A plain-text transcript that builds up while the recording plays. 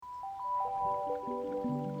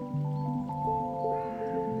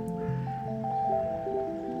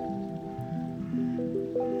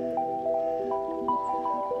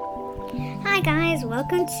Hi guys,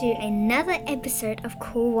 welcome to another episode of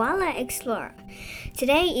Koala Explorer.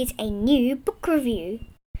 Today is a new book review.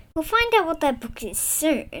 We'll find out what that book is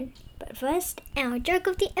soon. But first, our joke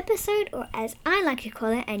of the episode, or as I like to call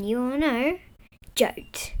it, and you all know,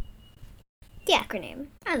 JOTE. The acronym.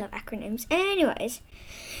 I love acronyms. Anyways,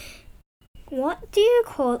 what do you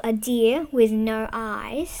call a deer with no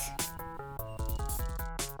eyes?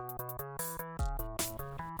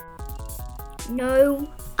 No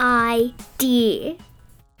idea.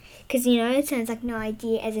 Because it sounds like no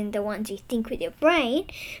idea as in the ones you think with your brain,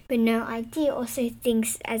 but no idea also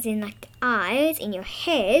thinks as in like the eyes in your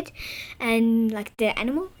head and like the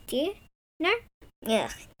animal, deer? No? Yeah,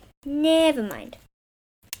 never mind.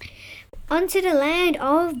 On to the land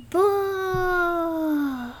of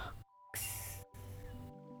books.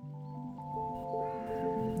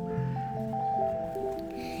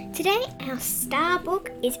 Today, our star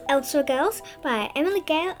book is Elseworld Girls by Emily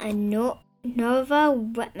Gale and Nova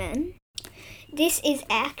Wetman. This is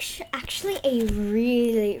actually a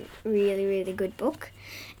really good book,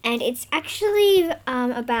 and it's actually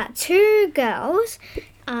about two girls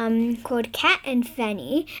called Kat and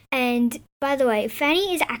Fanny. And by the way,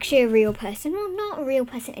 Fanny is actually a real person. Well, not a real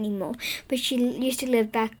person anymore, but she used to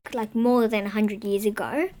live back like more than 100 years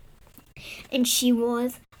ago, and she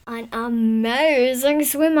was an amazing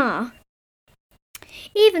swimmer,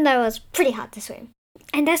 even though it was pretty hard to swim.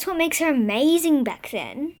 And that's what makes her amazing back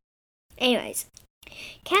then. Anyways,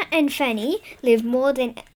 Kat and Fanny live more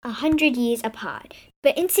than 100 years apart,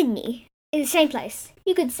 but in Sydney, in the same place,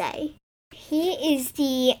 you could say. Here is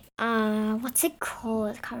the, what's it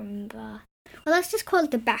called? I can't remember. Well, let's just call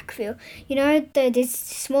it the backfill. This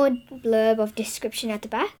small blurb of description at the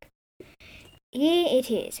back? Here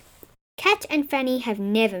it is. Kat and Fanny have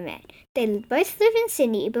never met. They both live in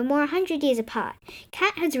Sydney, but more 100 years apart.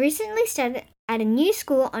 Kat has recently studied at a new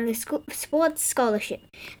school on a sports scholarship,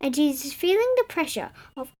 and she's feeling the pressure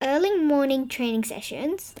of early morning training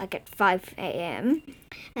sessions, like at 5 a.m,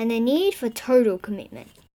 and the need for total commitment.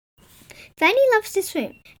 Fanny loves to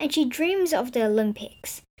swim, and she dreams of the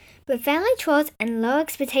Olympics. But family chores and low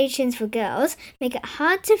expectations for girls make it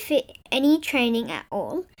hard to fit any training at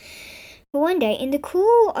all. But one day, in the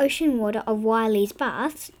cool ocean water of Wiley's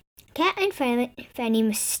Baths, Kat and Fanny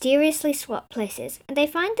mysteriously swap places, and they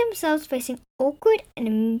find themselves facing awkward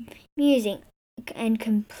and amusing and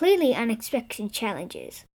completely unexpected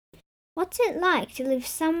challenges. What's it like to live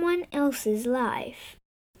someone else's life?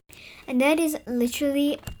 And that is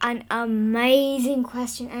literally an amazing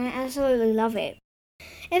question, and I absolutely love it.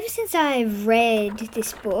 Ever since I read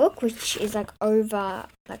this book, which is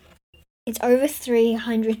it's over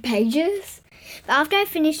 300 pages. But after I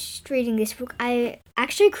finished reading this book, I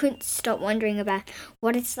actually couldn't stop wondering about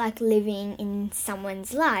what it's like living in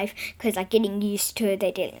someone's life, because like getting used to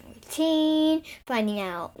their daily routine, finding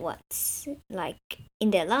out what's like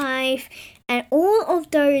in their life, and all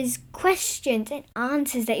of those questions and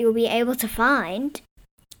answers that you'll be able to find.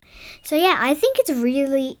 So yeah, I think it's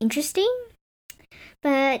really interesting.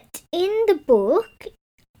 But in the book,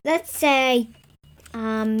 let's say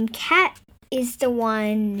Kat is the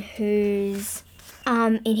one who's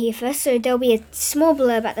in here first, so there'll be a small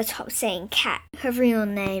blurb at the top saying Kat. Her real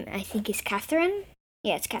name, I think, is Catherine.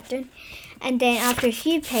 Yeah, it's Catherine. And then after a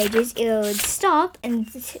few pages, it would stop, and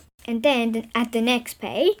then at the next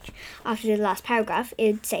page, after the last paragraph,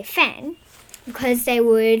 it would say Fan, because they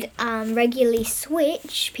would regularly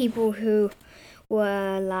switch people who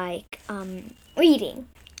were like reading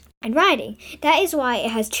and writing. That is why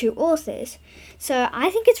it has two authors. So I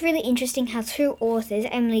think it's really interesting how two authors,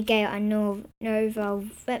 Emily Gale and Nova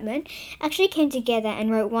Wetman, actually came together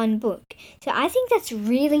and wrote one book. So I think that's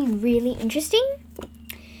really interesting.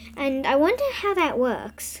 And I wonder how that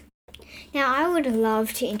works. Now, I would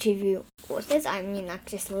love to interview authors. I mean, like,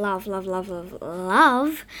 just love.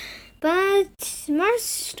 But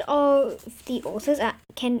most of the authors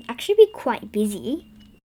can actually be quite busy.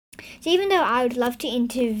 So even though I would love to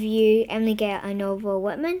interview Emily Gale and Nova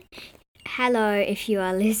Wetman, hello if you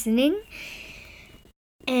are listening,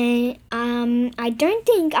 and I don't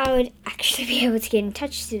think I would actually be able to get in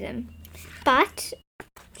touch to them. But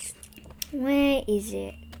where is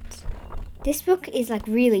it? This book is like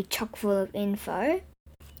really chock full of info.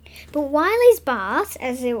 But Wiley's Baths,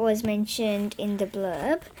 as it was mentioned in the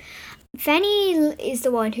blurb, Fanny is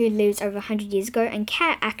the one who lives over 100 years ago, and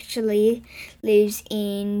Kat actually lives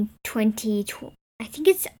in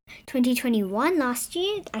 2021, last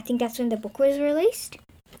year. I think that's when the book was released.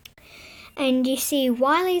 And you see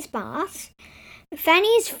Wiley's Baths,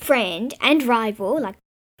 Fanny's friend and rival,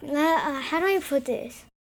 how do I put this?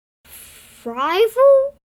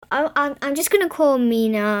 Rival? I'm just going to call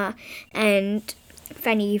Mina and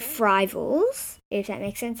Fanny rivals, if that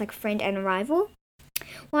makes sense, like a friend and a rival.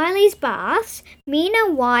 Wiley's baths.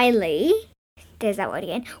 Mina Wiley, there's that word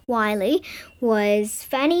again, Wiley, was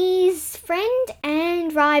Fanny's friend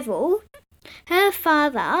and rival. Her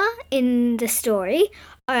father, in the story,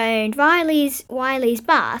 owned Wiley's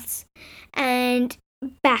baths, and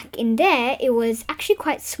back in there it was actually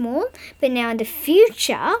quite small, but now in the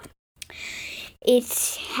future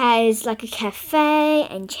it has like a cafe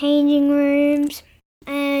and changing rooms.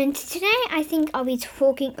 And today I think I'll be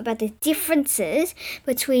talking about the differences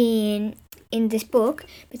in this book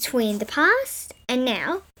between the past and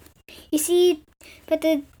now. You see, but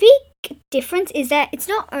the big difference is that it's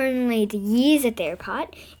not only the years that they're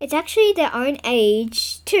apart, it's actually their own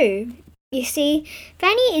age too. You see,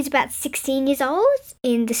 Fanny is about 16 years old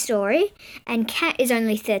in the story, and Kat is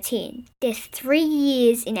only 13. They're 3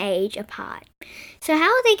 years in age apart. So how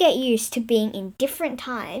will they get used to being in different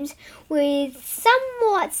times with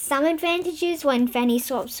some advantages when Fanny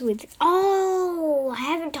swaps with... Oh, I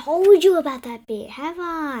haven't told you about that bit, have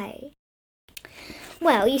I?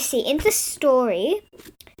 Well, you see, in the story,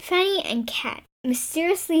 Fanny and Kat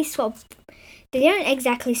mysteriously swap... They don't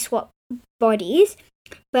exactly swap bodies,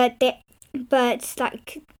 but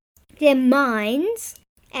like their minds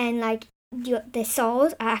and like their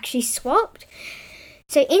souls are actually swapped.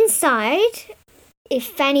 So inside, if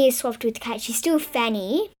Fanny is swapped with Kat, she's still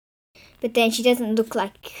Fanny, but then she doesn't look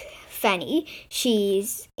like Fanny.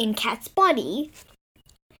 She's in Kat's body.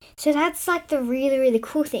 So that's like the really, really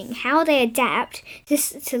cool thing, how they adapt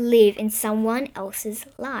just to live in someone else's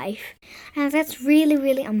life. And that's really,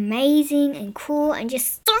 really amazing and cool and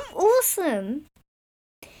just so awesome.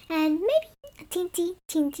 And maybe a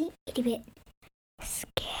teensy itty bit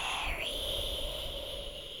scary.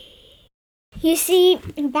 You see,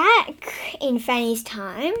 back in Fanny's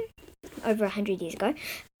time, over 100 years ago,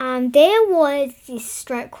 there was this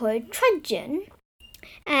stroke called trudgeon,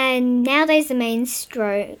 and nowadays the main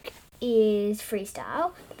stroke is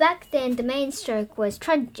freestyle. Back then the main stroke was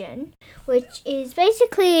trudgeon, which is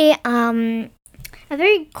basically a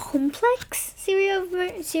very complex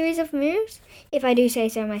series of moves. If I do say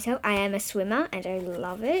so myself, I am a swimmer and I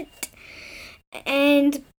love it.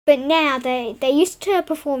 But now they used to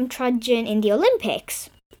perform trudgeon in the Olympics.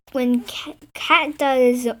 When Kat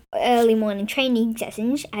does early morning training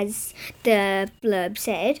sessions, as the blurb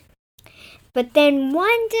said. But then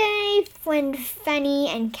one day, when Fanny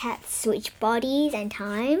and Kat switch bodies and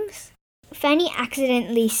times, Fanny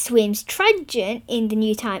accidentally swims trudgeon in the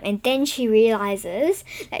new time, and then she realizes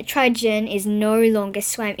that trudgeon is no longer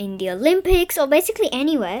swam in the Olympics or basically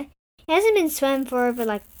anywhere. It hasn't been swum for over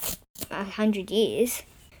like 100 years.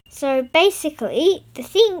 So basically, the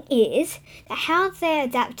thing is that how they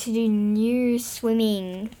adapt to do new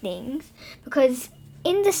swimming things, because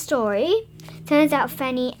in the story, turns out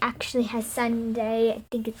Fanny actually has Sunday,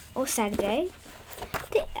 or Saturday.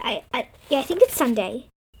 I think it's Sunday.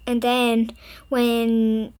 And then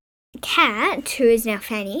when Kat, who is now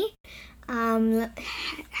Fanny,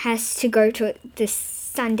 has to go to the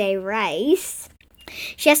Sunday race,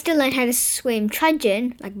 she has to learn how to swim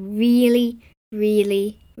trudgeon like really,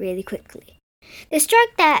 really, really quickly. The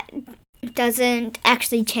stroke that doesn't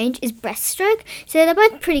actually change is breaststroke, so they're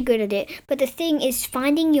both pretty good at it. But the thing is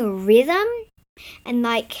finding your rhythm and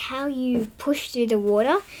like how you push through the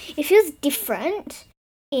water. It feels different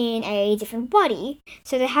in a different body,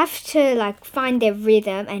 so they have to like find their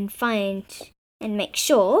rhythm and make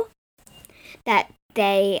sure that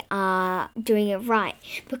they are doing it right.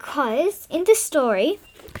 Because in the story,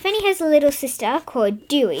 Fanny has a little sister called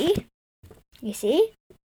Dewey, you see,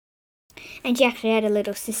 and she actually had a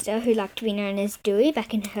little sister who liked to be known as Dewey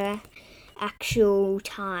back in her actual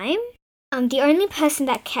time. The only person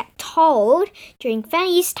that Kat told during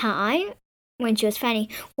Fanny's time, when she was Fanny,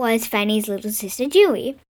 was Fanny's little sister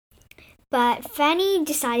Dewey. But Fanny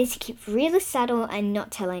decided to keep really subtle and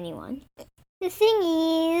not tell anyone. The thing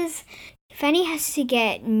is, Fanny has to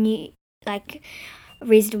get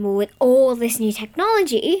reasonable with all this new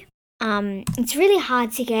technology. It's really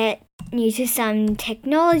hard to get new to some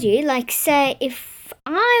technology. Like, say, if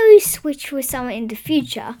I switch with someone in the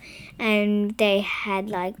future and they had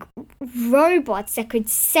like robots that could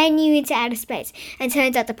send you into outer space, and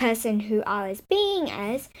turns out the person who I was being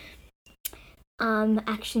as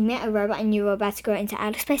actually met a robot and you were about to go into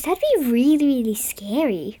outer space, that'd be really, really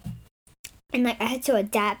scary. And like I had to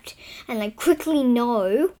adapt and like quickly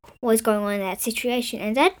know what's going on in that situation,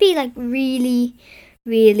 and that'd be like really,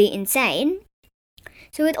 really insane.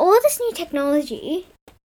 So with all this new technology,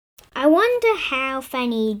 I wonder how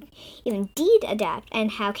Fanny even did adapt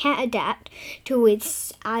and how Cat adapt to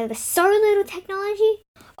its either so little technology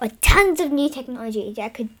or tons of new technology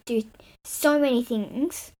that could do so many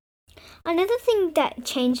things. Another thing that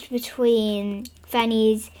changed between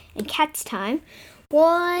Fanny's and Cat's time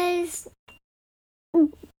was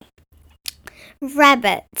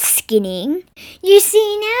rabbit skinning. You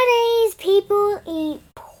see, nowadays people eat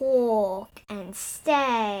pork and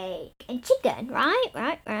steak and chicken,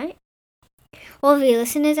 right? All of you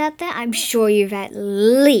listeners out there, I'm sure you've at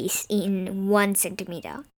least eaten 1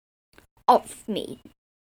 centimeter of meat.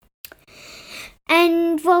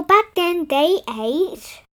 And well, back then they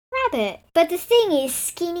ate rabbit. But the thing is,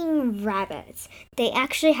 skinning rabbits, they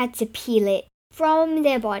actually had to peel it from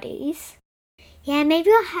their bodies. Yeah, maybe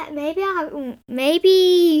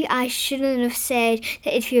I shouldn't have said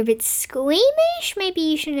that if you're a bit squeamish, maybe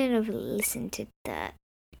you shouldn't have listened to that.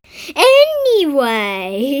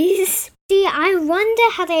 Anyways, see, I wonder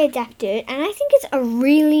how they adapted, and I think it's a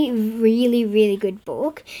really, really, really good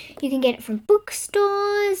book. You can get it from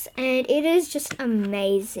bookstores, and it is just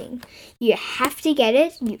amazing. You have to get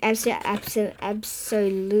it. You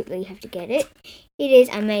absolutely have to get it. It is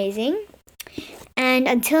amazing. And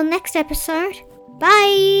until next episode,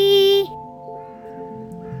 bye!